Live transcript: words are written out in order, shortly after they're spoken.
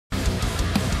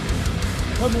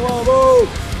Come on, move!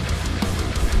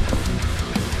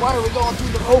 Why are we going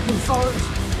through the open first?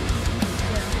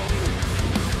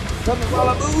 Come on, while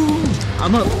I move!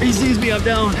 I'm up. He sees me, I'm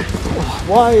down.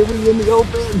 Why are we in the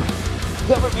open?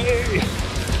 Cover me!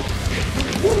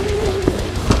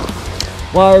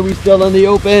 Why are we still in the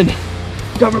open?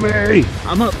 Cover me!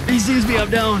 I'm up. He sees me, I'm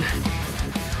down.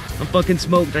 I'm fucking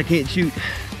smoked. I can't shoot.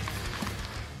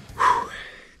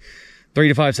 3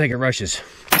 to 5 second rushes.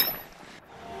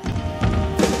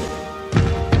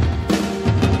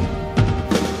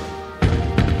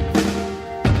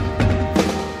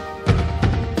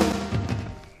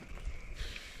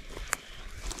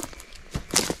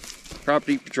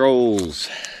 Property patrols.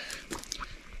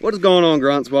 What is going on,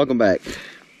 grunts? Welcome back.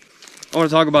 I want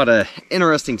to talk about an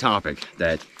interesting topic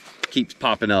that keeps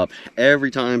popping up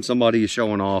every time somebody is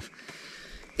showing off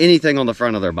anything on the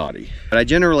front of their body. But I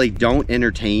generally don't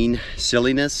entertain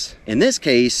silliness. In this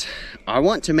case, I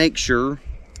want to make sure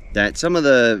that some of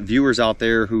the viewers out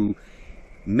there who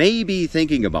may be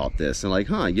thinking about this and like,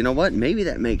 huh, you know what? Maybe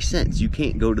that makes sense. You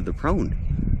can't go to the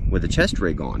prone with a chest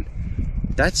rig on.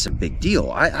 That's a big deal.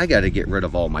 I got to get rid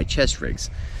of all my chest rigs.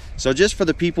 So just for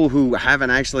the people who haven't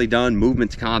actually done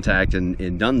movement to contact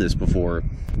and done this before,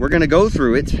 we're going to go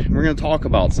through it. We're going to talk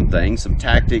about some things, some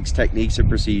tactics, techniques, and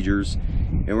procedures,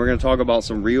 and we're going to talk about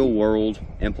some real world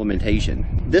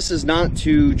implementation. This is not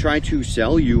to try to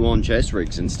sell you on chest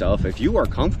rigs and stuff. If you are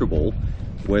comfortable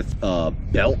with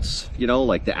belts, you know,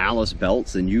 like the Alice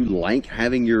belts, and you like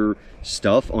having your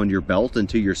stuff on your belt and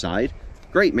to your side,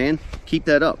 great, man. Keep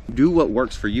that up. Do what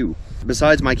works for you.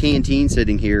 Besides my canteen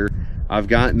sitting here, I've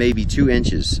got maybe 2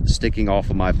 inches sticking off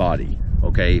of my body,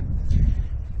 okay?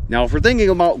 Now, if we're thinking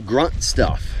about grunt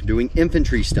stuff, doing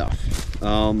infantry stuff,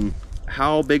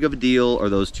 how big of a deal are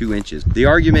those 2 inches? The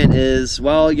argument is,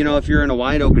 well, you know, if you're in a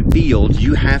wide open field,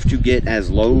 you have to get as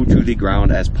low to the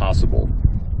ground as possible.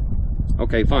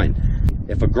 Okay, fine.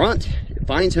 If a grunt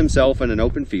finds himself in an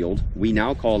open field, we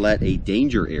now call that a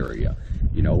danger area.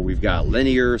 You know, we've got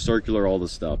linear, circular, all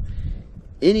this stuff.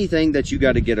 Anything that you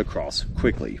got to get across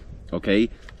quickly, okay?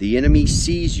 The enemy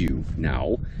sees you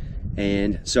now.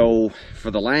 And so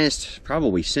for the last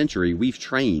probably century, we've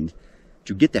trained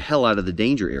to get the hell out of the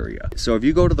danger area. So if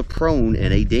you go to the prone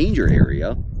in a danger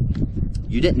area,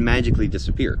 you didn't magically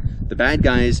disappear. The bad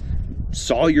guys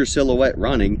saw your silhouette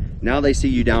running. Now they see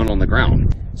you down on the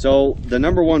ground. So the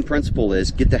number one principle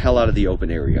is get the hell out of the open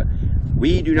area.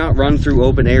 We do not run through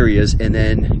open areas and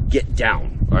then get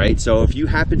down, all right? So if you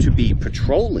happen to be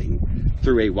patrolling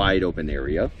through a wide open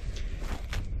area,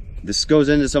 this goes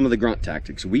into some of the grunt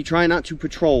tactics. We try not to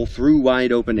patrol through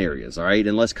wide open areas, all right?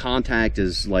 Unless contact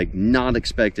is like not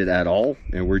expected at all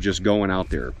and we're just going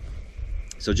out there.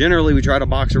 So generally we try to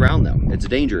box around them. It's a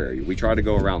danger area. We try to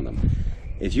go around them.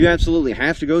 If you absolutely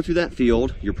have to go through that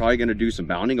field, you're probably gonna do some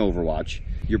bounding overwatch.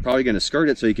 You're probably gonna skirt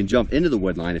it so you can jump into the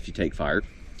wood line if you take fire.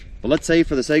 But let's say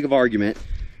for the sake of argument,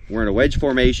 we're in a wedge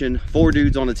formation, 4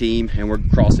 dudes on a team, and we're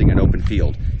crossing an open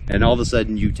field. And all of a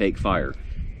sudden you take fire.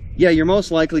 Yeah, you're most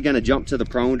likely gonna jump to the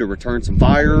prone to return some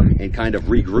fire and kind of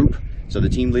regroup so the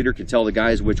team leader can tell the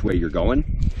guys which way you're going.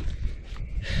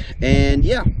 And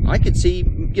yeah, I could see,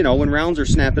 you know, when rounds are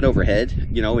snapping overhead,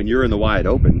 you know, and you're in the wide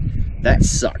open, that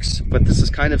sucks. But this is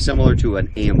kind of similar to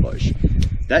an ambush.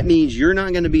 That means you're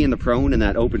not going to be in the prone in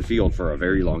that open field for a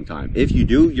very long time. If you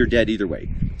do, you're dead either way.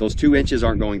 Those 2 inches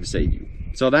aren't going to save you.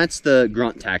 So that's the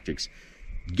grunt tactics.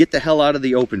 Get the hell out of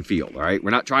the open field, all right?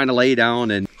 We're not trying to lay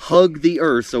down and hug the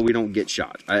earth so we don't get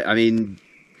shot. I mean,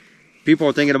 people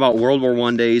are thinking about World War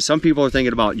I days. Some people are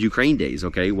thinking about Ukraine days,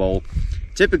 okay? Well,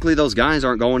 typically those guys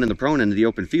aren't going in the prone into the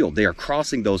open field. They are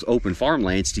crossing those open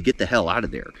farmlands to get the hell out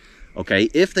of there, okay?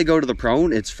 If they go to the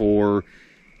prone, it's for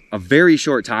a very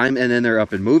short time, and then they're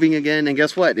up and moving again. And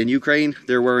guess what? In Ukraine,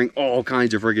 they're wearing all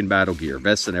kinds of friggin' battle gear,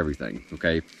 vests and everything,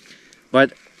 okay?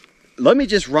 But let me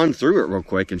just run through it real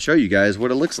quick and show you guys what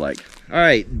it looks like. All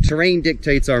right, terrain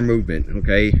dictates our movement,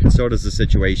 okay? So does the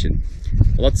situation.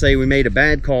 Let's say we made a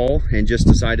bad call and just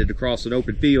decided to cross an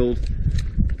open field,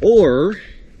 or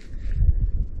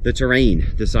the terrain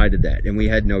decided that and we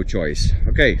had no choice.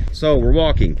 Okay, so we're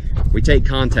walking, we take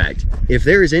contact. If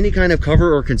there is any kind of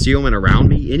cover or concealment around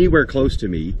me, anywhere close to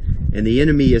me, and the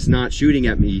enemy is not shooting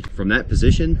at me from that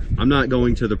position, I'm not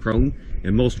going to the prone,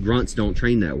 and most grunts don't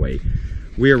train that way.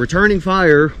 We are returning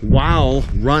fire while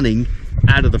running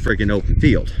out of the freaking open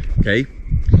field, okay?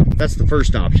 That's the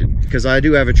first option, because I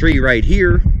do have a tree right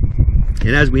here,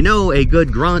 and as we know, a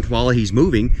good grunt while he's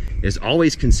moving is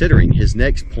always considering his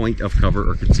next point of cover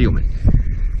or concealment.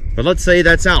 But let's say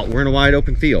that's out, we're in a wide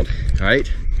open field, all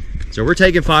right? So we're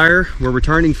taking fire, we're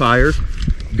returning fire,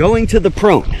 going to the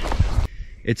prone.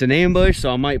 It's an ambush,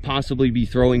 so I might possibly be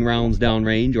throwing rounds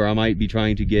downrange, or I might be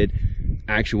trying to get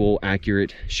actual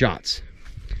accurate shots.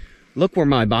 Look where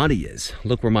my body is.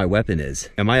 Look where my weapon is.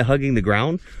 Am I hugging the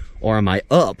ground, or am I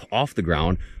up off the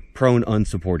ground, prone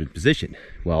unsupported position?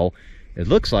 Well, it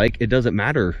looks like it doesn't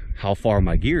matter how far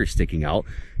my gear is sticking out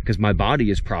because my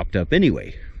body is propped up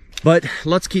anyway. But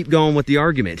let's keep going with the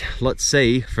argument. Let's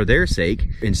say, for their sake,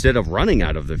 instead of running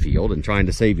out of the field and trying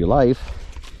to save your life,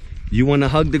 you want to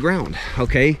hug the ground,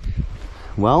 okay?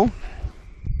 Well,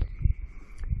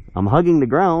 I'm hugging the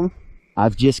ground.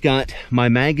 I've just got my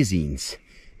magazines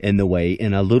in the way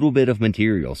and a little bit of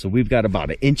material. So we've got about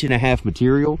 1.5 inches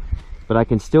material, but I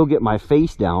can still get my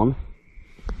face down.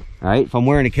 All right, if I'm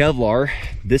wearing a Kevlar,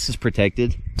 this is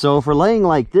protected. So if we're laying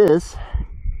like this,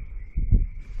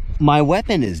 my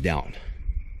weapon is down.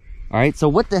 All right, so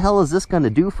what the hell is this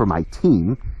gonna do for my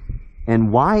team?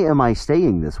 And why am I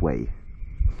staying this way?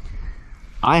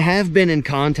 I have been in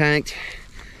contact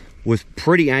with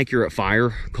pretty accurate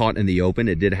fire caught in the open.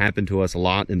 It did happen to us a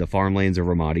lot in the farmlands of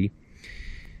Ramadi.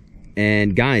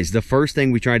 And guys, the first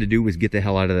thing we tried to do was get the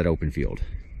hell out of that open field.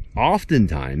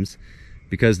 Oftentimes,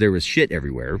 because there was shit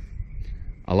everywhere,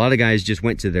 a lot of guys just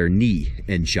went to their knee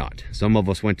and shot. Some of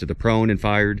us went to the prone and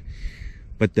fired.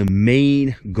 But the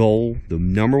main goal, the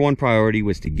number one priority,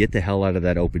 was to get the hell out of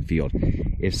that open field.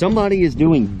 If somebody is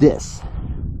doing this,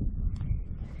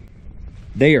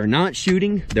 they are not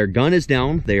shooting, their gun is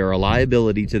down, they are a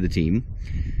liability to the team.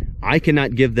 I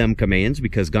cannot give them commands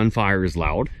because gunfire is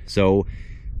loud. So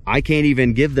I can't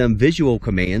even give them visual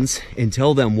commands and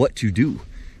tell them what to do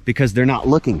because they're not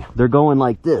looking. They're going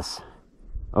like this,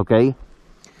 okay?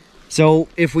 So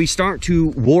if we start to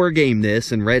war game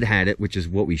this and red hat it, which is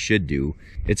what we should do,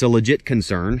 it's a legit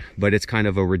concern, but it's kind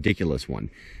of a ridiculous one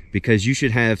because you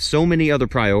should have so many other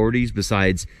priorities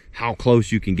besides how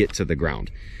close you can get to the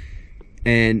ground.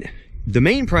 And the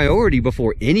main priority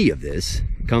before any of this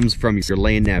comes from your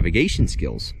land navigation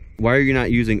skills. Why are you not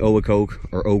using OACOC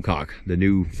or OCOC, the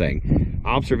new thing?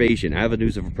 Observation,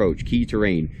 avenues of approach, key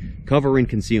terrain, cover and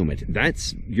concealment.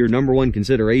 That's your number one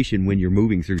consideration when you're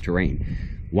moving through terrain.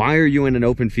 Why are you in an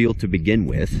open field to begin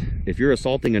with? If you're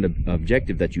assaulting an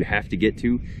objective that you have to get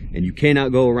to and you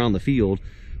cannot go around the field,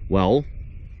 well,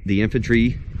 the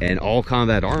infantry and all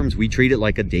combat arms, we treat it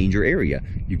like a danger area.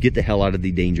 You get the hell out of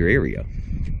the danger area.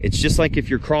 It's just like if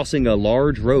you're crossing a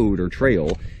large road or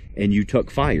trail and you took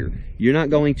fire. You're not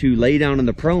going to lay down in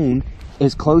the prone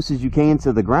as close as you can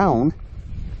to the ground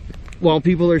while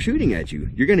people are shooting at you.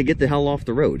 You're going to get the hell off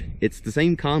the road. It's the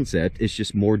same concept, it's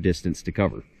just more distance to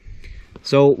cover.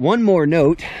 So one more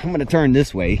note, I'm going to turn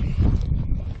this way.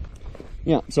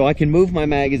 Yeah, so I can move my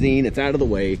magazine, it's out of the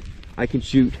way. I can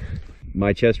shoot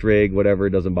my chest rig, whatever,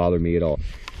 it doesn't bother me at all.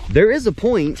 There is a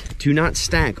point to not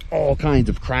stack all kinds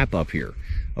of crap up here,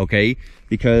 okay?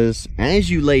 Because as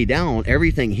you lay down,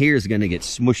 everything here is going to get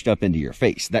smushed up into your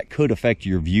face. That could affect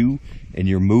your view and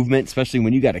your movement, especially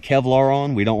when you got a Kevlar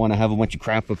on. We don't want to have a bunch of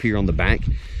crap up here on the back.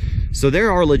 So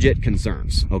there are legit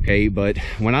concerns, okay? But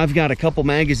when I've got a couple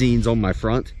magazines on my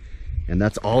front and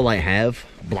that's all I have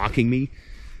blocking me,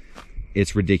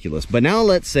 it's ridiculous. But now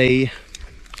let's say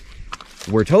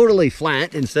we're totally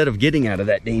flat instead of getting out of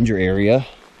that danger area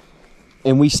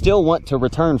and we still want to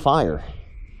return fire.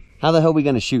 How the hell are we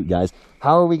going to shoot, guys?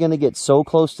 How are we going to get so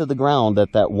close to the ground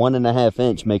that 1.5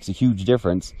 inch makes a huge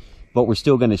difference, but we're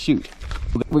still going to shoot?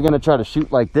 We're going to try to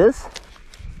shoot like this?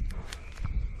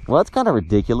 Well, that's kind of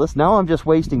ridiculous. Now I'm just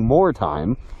wasting more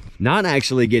time, not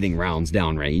actually getting rounds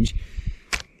downrange.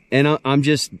 And I'm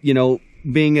just, you know,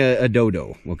 being a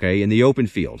dodo, okay, in the open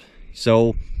field.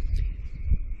 So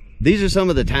these are some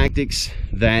of the tactics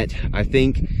that I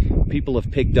think people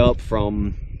have picked up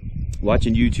from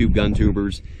watching YouTube gun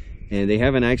tubers, and they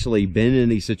haven't actually been in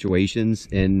these situations.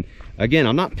 And again,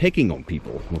 I'm not picking on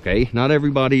people, okay? Not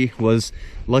everybody was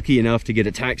lucky enough to get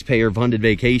a taxpayer funded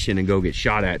vacation and go get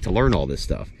shot at to learn all this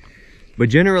stuff. But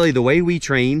generally the way we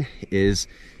train is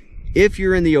if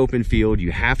you're in the open field,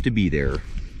 you have to be there.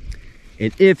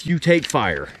 And if you take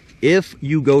fire, if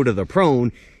you go to the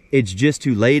prone, it's just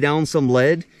to lay down some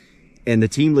lead and the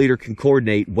team leader can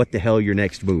coordinate what the hell your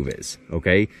next move is,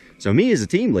 okay? So me as a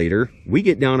team leader, we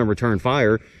get down and return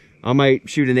fire. I might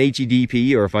shoot an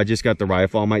HEDP, or if I just got the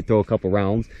rifle, I might throw a couple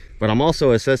rounds, but I'm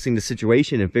also assessing the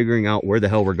situation and figuring out where the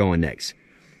hell we're going next.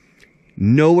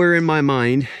 Nowhere in my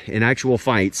mind, in actual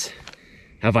fights,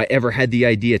 have I ever had the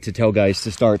idea to tell guys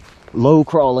to start low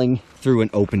crawling through an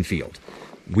open field.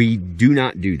 We do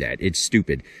not do that. It's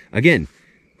stupid. Again,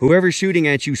 whoever's shooting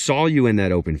at you saw you in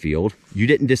that open field. You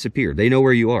didn't disappear. They know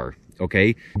where you are.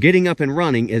 okay? Getting up and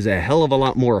running is a hell of a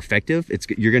lot more effective.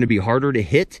 You're going to be harder to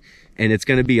hit, and it's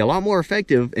going to be a lot more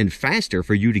effective and faster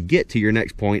for you to get to your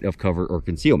next point of cover or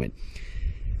concealment.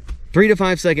 3 to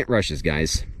 5 second rushes,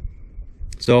 guys.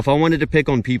 So if I wanted to pick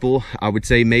on people, I would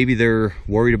say maybe they're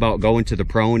worried about going to the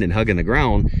prone and hugging the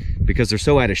ground because they're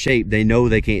so out of shape, they know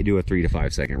they can't do a 3 to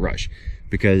 5 second rush.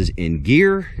 Because in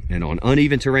gear and on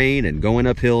uneven terrain and going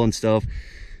uphill and stuff,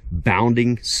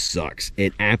 bounding sucks.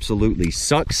 It absolutely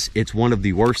sucks. It's one of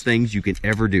the worst things you can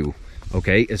ever do,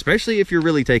 okay? Especially if you're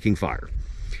really taking fire.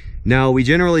 Now, we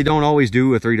generally don't always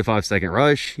do a 3 to 5 second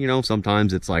rush. You know,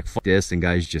 sometimes it's like, fuck this, and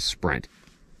guys just sprint.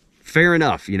 Fair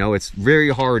enough, you know, it's very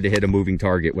hard to hit a moving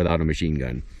target without a machine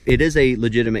gun. It is a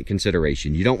legitimate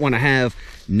consideration. You don't want to have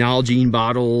Nalgene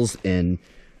bottles and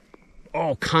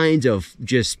all kinds of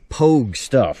just pogue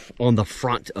stuff on the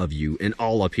front of you and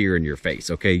all up here in your face,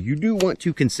 okay? You do want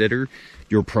to consider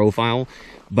your profile,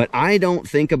 but I don't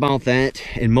think about that,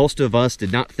 and most of us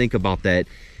did not think about that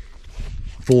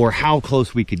for how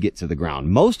close we could get to the ground.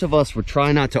 Most of us would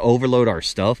try not to overload our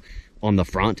stuff on the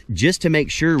front just to make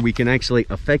sure we can actually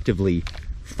effectively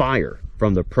fire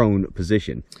from the prone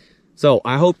position. So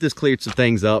I hope this cleared some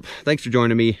things up. Thanks for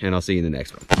joining me, and I'll see you in the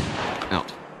next one.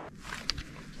 Out.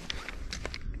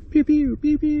 Pew pew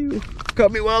pew pew.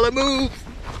 Cut me while I move.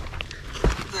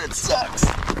 That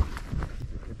sucks.